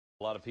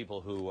A lot of people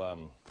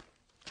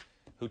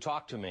who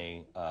talk to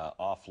me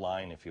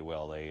offline, if you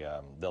will,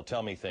 they'll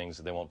tell me things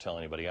that they won't tell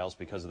anybody else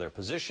because of their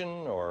position,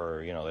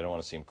 or they don't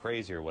want to seem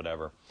crazy or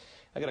whatever.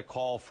 I got a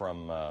call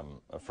from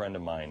a friend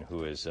of mine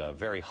who is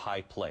very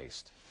high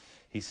placed.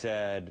 He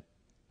said,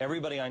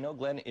 "Everybody I know,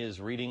 Glenn,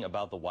 is reading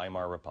about the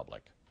Weimar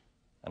Republic."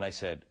 And I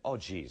said, "Oh,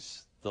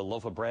 geez, the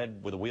loaf of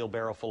bread with a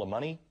wheelbarrow full of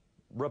money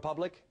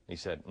republic?" He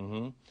said,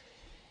 "Mm-hmm.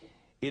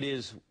 It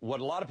is what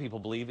a lot of people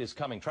believe is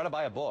coming. Try to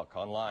buy a book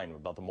online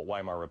about the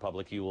Weimar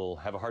Republic. You will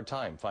have a hard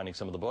time finding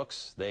some of the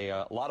books.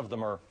 A lot of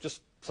them are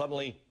just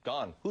suddenly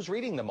gone. Who's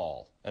reading them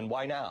all, and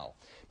why now?"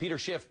 Peter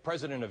Schiff,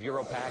 president of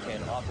Europac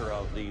and author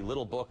of the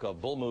little book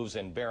of Bull Moves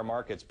and Bear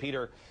Markets.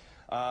 Peter,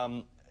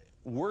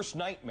 worst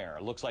nightmare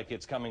looks like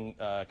it's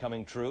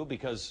coming true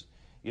because,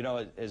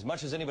 as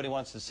much as anybody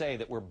wants to say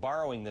that we're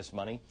borrowing this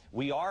money,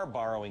 we are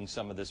borrowing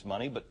some of this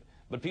money,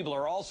 but people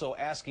are also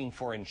asking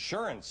for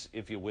insurance,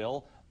 if you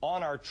will,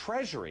 on our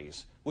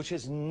treasuries, which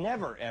has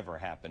never, ever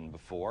happened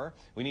before.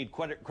 We need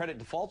credit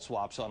default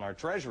swaps on our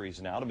treasuries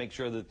now to make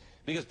sure that,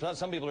 because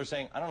some people are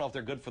saying, I don't know if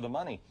they're good for the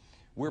money.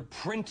 We're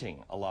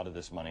printing a lot of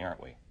this money,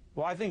 aren't we?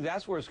 Well, I think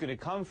that's where it's going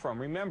to come from.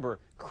 Remember,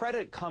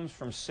 credit comes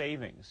from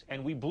savings,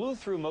 and we blew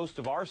through most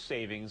of our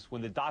savings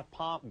when the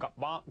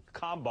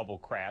dot-com bubble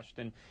crashed,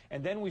 and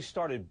then we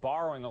started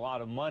borrowing a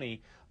lot of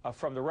money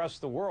from the rest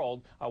of the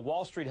world.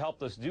 Wall Street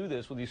helped us do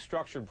this with these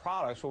structured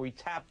products where we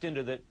tapped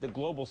into the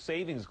global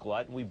savings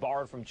glut, and we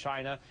borrowed from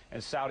China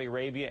and Saudi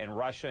Arabia and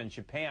Russia and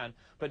Japan.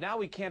 But now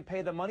we can't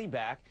pay the money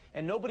back,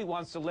 and nobody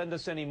wants to lend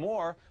us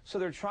anymore, so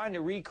they're trying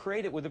to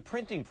recreate it with a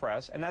printing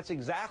press, and that's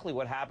exactly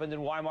what happened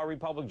in Weimar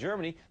Republic,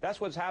 Germany.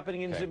 That's what's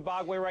happening in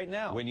Zimbabwe right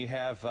now. When you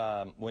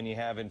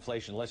have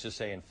inflation, let's just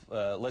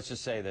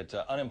say that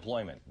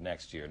unemployment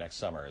next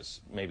summer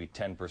is maybe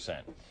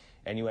 10%.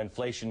 And you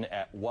inflation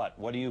at what?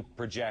 What do you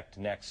project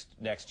next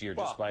year,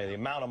 just by the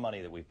amount of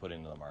money that we put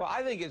into the market? Well,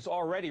 I think it's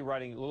already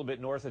running a little bit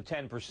north of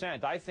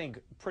 10%. I think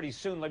pretty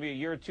soon, maybe a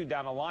year or two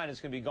down the line, it's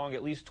going to be going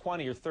at least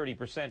 20 or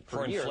 30%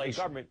 per year. Inflation. The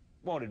government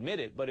won't admit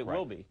it, but it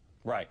will be.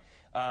 Right.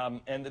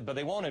 But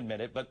they won't admit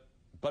it,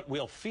 but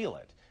we'll feel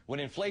it. When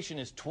inflation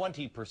is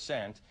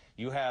 20%,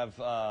 you have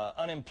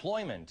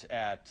unemployment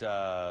at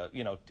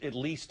at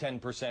least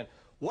 10%.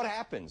 What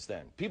happens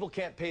then? People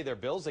can't pay their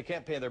bills. They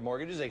can't pay their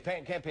mortgages. They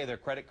can't pay their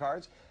credit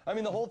cards. I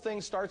mean, the whole thing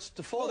starts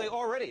to fold. Well,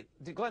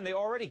 Glenn, they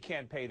already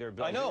can't pay their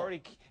bills. I know.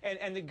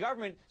 And the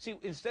government, see,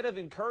 instead of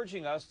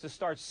encouraging us to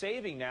start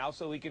saving now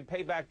so we can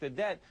pay back the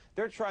debt,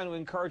 they're trying to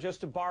encourage us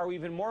to borrow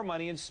even more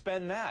money and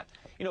spend that.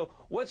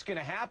 What's going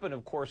to happen,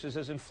 of course, is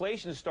as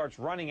inflation starts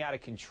running out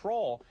of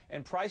control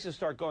and prices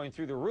start going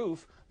through the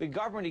roof, the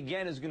government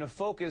again is going to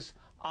focus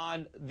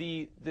on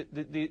the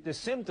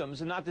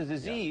symptoms and not the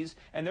disease,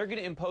 and they're going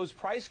to impose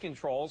price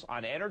controls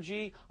on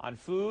energy, on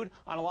food,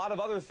 on a lot of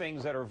other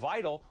things that are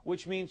vital,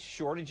 which means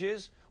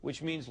shortages,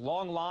 which means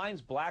long lines,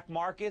 black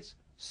markets,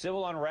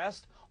 civil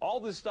unrest. All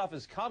this stuff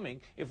is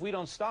coming if we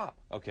don't stop.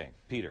 Okay,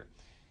 Peter,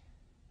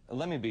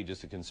 let me be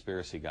just a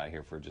conspiracy guy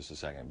here for just a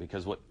second,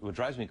 because what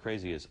drives me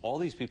crazy is all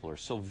these people are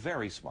so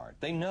very smart.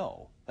 They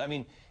know. I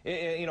mean,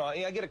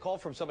 I get a call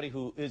from somebody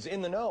who is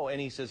in the know,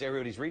 and he says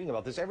everybody's reading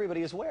about this.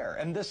 Everybody is aware.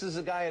 And this is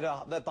a guy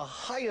at the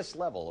highest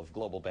level of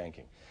global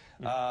banking.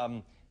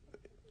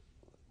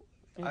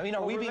 I mean,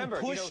 are we being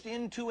pushed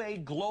into a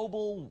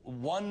global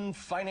one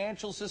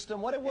financial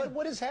system?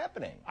 What is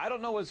happening? I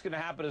don't know what's going to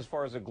happen as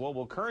far as a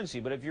global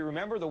currency, but if you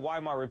remember the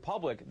Weimar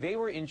Republic, they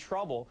were in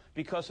trouble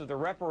because of the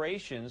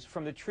reparations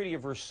from the Treaty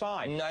of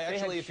Versailles. No,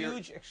 actually, they had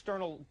huge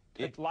external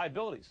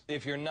liabilities.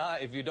 If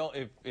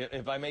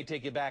I may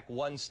take you back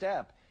one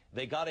step,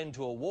 they got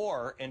into a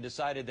war and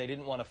decided they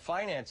didn't want to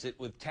finance it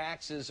with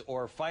taxes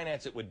or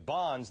finance it with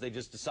bonds. They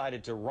just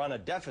decided to run a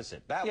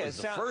deficit. That was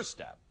the first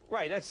step.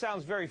 Right, that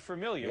sounds very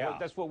familiar. Yeah.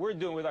 That's what we're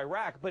doing with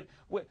Iraq. But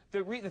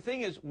the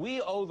thing is, we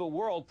owe the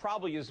world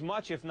probably as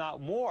much, if not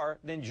more,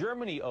 than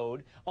Germany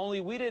owed,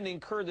 only we didn't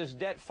incur this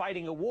debt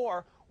fighting a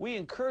war. We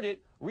incurred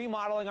it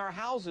remodeling our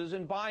houses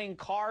and buying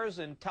cars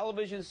and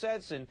television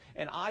sets and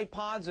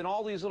iPods and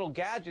all these little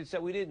gadgets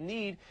that we didn't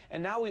need,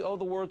 and now we owe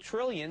the world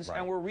trillions,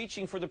 and we're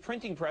reaching for the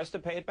printing press to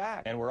pay it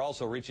back. And we're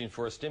also reaching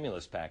for a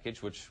stimulus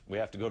package, which we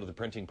have to go to the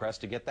printing press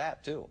to get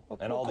that, too.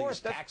 And all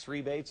these tax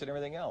rebates and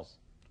everything else.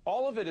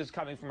 All of it is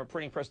coming from a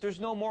printing press. There's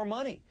no more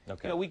money.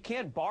 Okay. We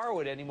can't borrow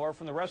it anymore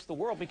from the rest of the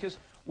world because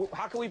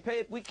how can we pay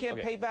it? We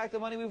can't pay back the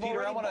money we've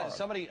already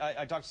borrowed.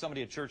 I talked to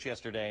somebody at church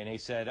yesterday, and he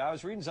said, I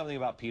was reading something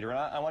about Peter, and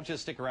I want you to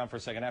stick around for a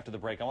second after the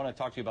break. I want to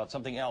talk to you about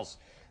something else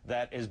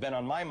that has been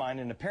on my mind,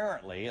 and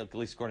apparently, at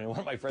least according to one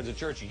of my friends at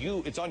church,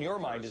 it's on your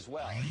mind as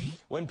well.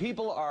 When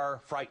people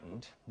are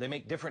frightened, they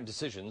make different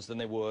decisions than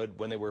they would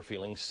when they were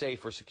feeling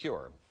safe or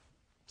secure.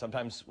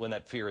 Sometimes when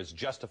that fear is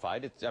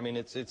justified,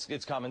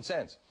 it's common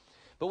sense.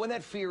 But when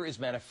that fear is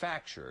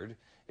manufactured,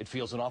 it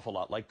feels an awful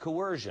lot like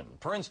coercion.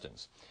 For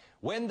instance,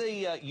 when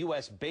the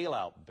U.S.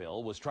 bailout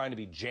bill was trying to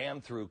be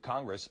jammed through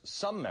Congress,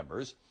 some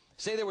members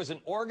say there was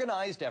an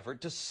organized effort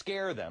to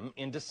scare them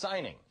into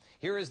signing.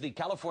 Here is the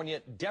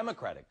California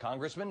Democratic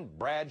Congressman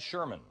Brad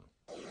Sherman.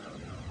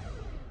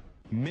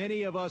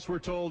 Many of us were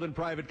told in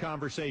private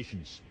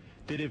conversations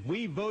that if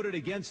we voted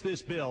against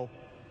this bill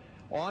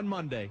on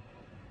Monday,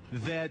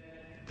 that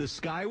the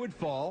sky would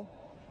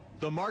fall,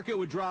 the market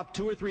would drop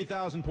 2,000 or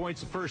 3,000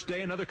 points the first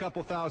day, another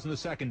couple thousand the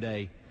second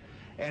day,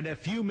 and a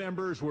few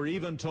members were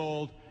even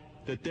told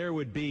that there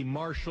would be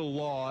martial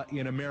law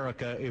in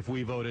America if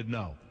we voted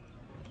no.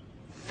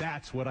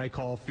 That's what I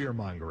call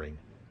fear-mongering.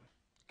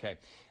 Okay.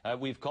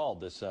 We've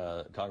called this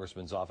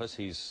congressman's office.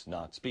 He's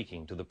not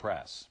speaking to the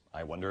press.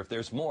 I wonder if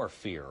there's more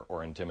fear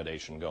or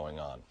intimidation going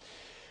on.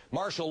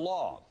 Martial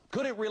law.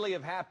 Could it really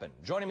have happened?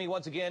 Joining me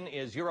once again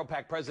is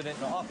Europac president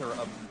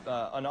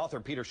and author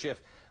Peter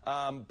Schiff.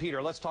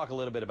 Peter, let's talk a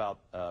little bit about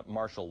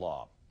martial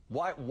law.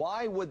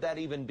 Why would that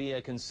even be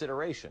a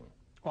consideration?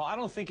 Well, I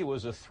don't think it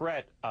was a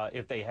threat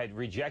if they had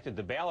rejected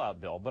the bailout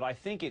bill, but I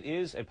think it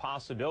is a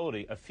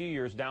possibility a few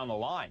years down the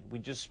line. We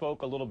just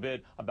spoke a little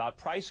bit about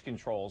price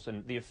controls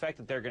and the effect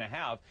that they're going to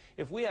have.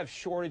 If we have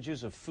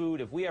shortages of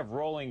food, if we have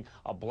rolling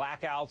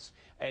blackouts,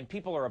 and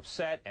people are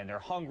upset and they're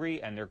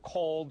hungry and they're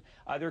cold,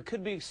 there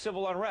could be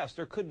civil unrest,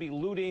 there could be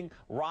looting,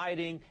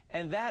 rioting,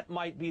 and that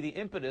might be the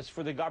impetus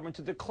for the government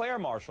to declare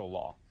martial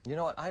law. You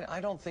know what,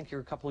 I don't think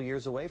you're a couple of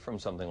years away from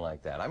something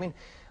like that. I mean,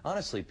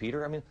 honestly,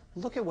 Peter, I mean,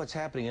 look at what's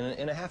happening.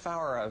 In a half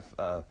hour,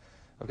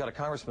 I've got a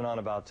congressman on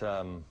about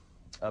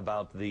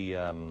the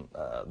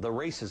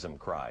racism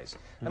cries.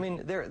 I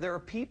mean, there are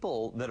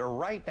people that are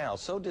right now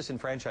so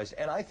disenfranchised,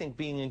 and I think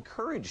being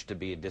encouraged to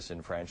be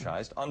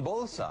disenfranchised on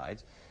both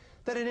sides,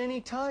 that at any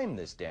time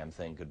this damn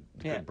thing could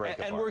break apart.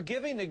 And we're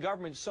giving the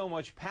government so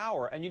much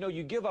power, and you know,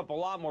 you give up a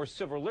lot more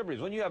civil liberties.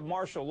 When you have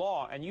martial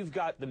law and you've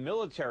got the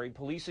military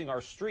policing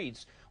our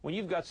streets, when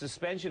you've got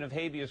suspension of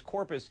habeas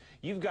corpus,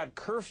 you've got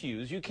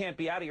curfews, you can't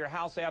be out of your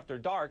house after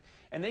dark,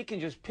 and they can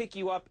just pick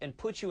you up and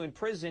put you in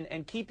prison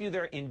and keep you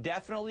there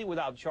indefinitely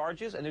without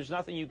charges, and there's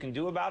nothing you can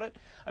do about it.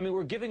 I mean,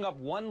 we're giving up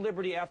one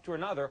liberty after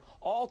another,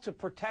 all to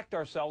protect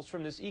ourselves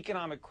from this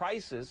economic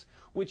crisis,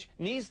 which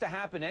needs to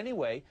happen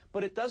anyway,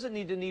 but it doesn't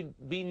need to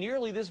be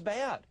nearly this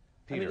bad.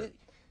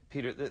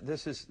 Peter,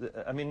 this is,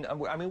 I mean,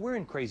 we're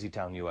in crazy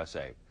town,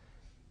 USA,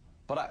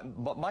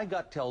 but my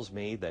gut tells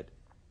me that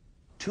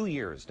 2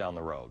 years down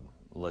the road,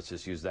 let's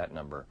just use that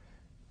number,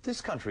 this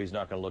country is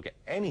not going to look at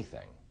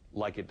anything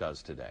like it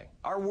does today.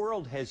 Our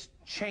world has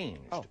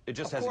changed. It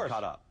just hasn't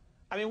caught up.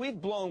 I mean, we've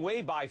blown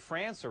way by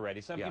France already.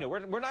 So, you know,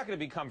 we're not going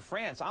to become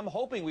France. I'm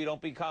hoping we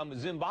don't become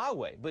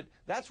Zimbabwe, but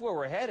that's where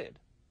we're headed.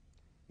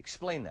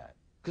 Explain that,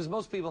 because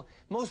most people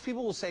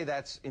will say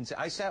that's insane.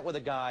 I sat with a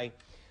guy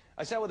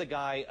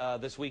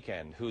this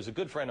weekend who's a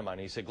good friend of mine.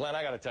 He said, Glenn,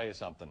 I got to tell you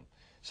something.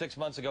 6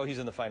 months ago, he's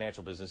in the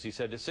financial business. He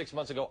said, 6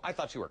 months ago, I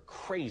thought you were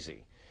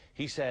crazy.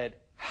 He said,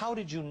 how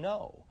did you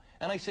know?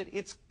 And I said,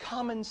 it's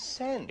common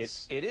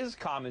sense. It is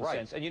common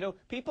sense. And, you know,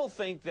 people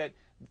think that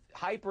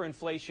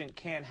hyperinflation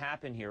can't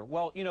happen here.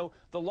 Well, you know,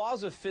 the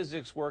laws of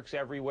physics works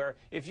everywhere.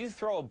 If you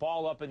throw a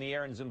ball up in the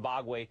air in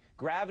Zimbabwe,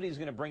 gravity is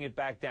going to bring it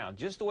back down,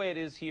 just the way it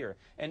is here.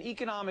 And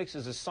economics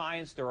is a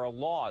science. There are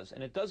laws,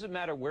 and it doesn't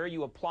matter where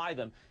you apply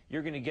them,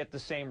 you're going to get the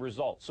same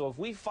result. So if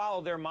we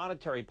follow their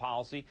monetary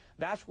policy,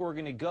 that's where we're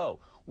going to go.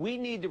 We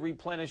need to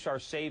replenish our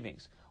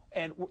savings.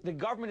 And the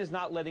government is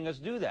not letting us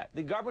do that.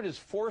 The government is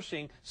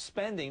forcing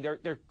spending.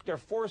 They're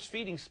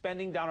force-feeding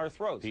spending down our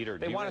throats. Peter,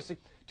 they want us to.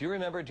 Do you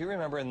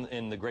remember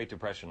in the Great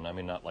Depression? I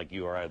mean, not like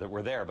you or I that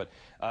were there, but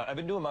I've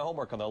been doing my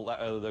homework on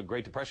the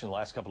Great Depression the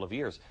last couple of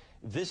years.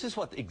 This is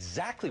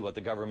exactly what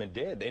the government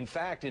did. In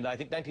fact, in I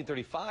think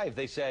 1935,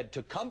 they said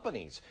to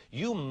companies,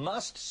 "You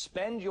must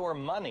spend your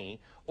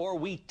money, or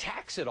we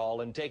tax it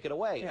all and take it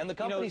away." And the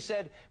company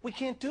said, "We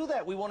can't do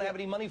that. We won't have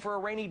any money for a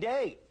rainy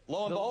day."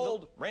 Lo and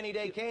behold, rainy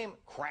day came,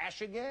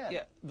 crash again.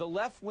 Yeah, the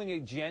left-wing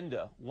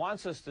agenda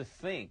wants us to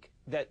think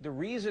that the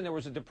reason there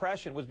was a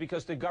depression was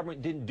because the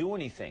government didn't do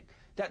anything.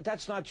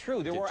 That's not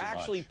true. There were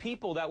actually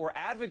people that were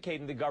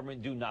advocating the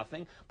government do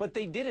nothing, but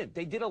they didn't.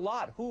 They did a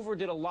lot. Hoover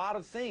did a lot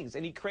of things,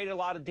 and he created a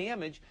lot of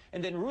damage,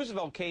 and then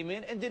Roosevelt came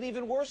in and did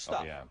even worse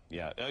stuff. Oh,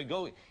 yeah.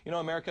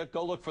 America,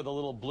 go look for the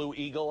little blue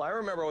eagle. I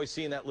remember always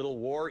seeing that little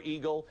war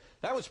eagle.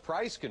 That was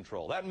price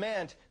control. That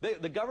meant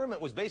the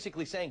government was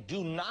basically saying,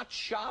 do not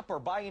shop or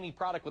buy any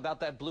product without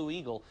that blue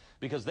eagle,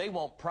 because they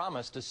won't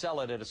promise to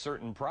sell it at a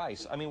certain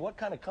price. I mean, what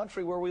kind of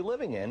country were we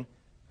living in?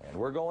 And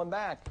we're going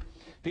back.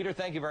 Peter,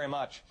 thank you very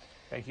much.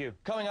 Thank you.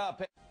 Coming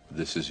up.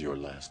 This is your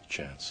last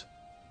chance.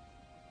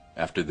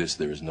 After this,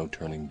 there is no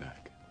turning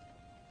back.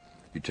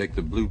 You take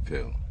the blue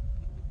pill.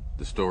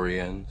 The story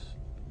ends.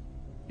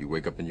 You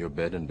wake up in your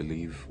bed and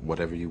believe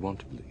whatever you want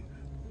to believe.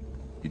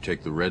 You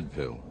take the red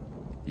pill.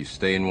 You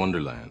stay in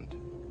Wonderland.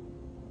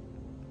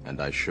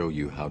 And I show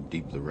you how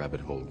deep the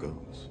rabbit hole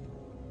goes.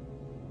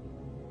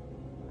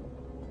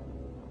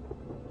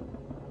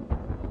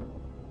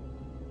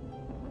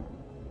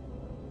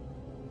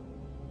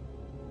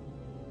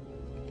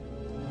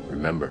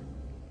 Remember,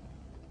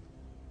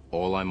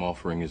 all I'm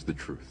offering is the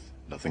truth,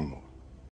 nothing more.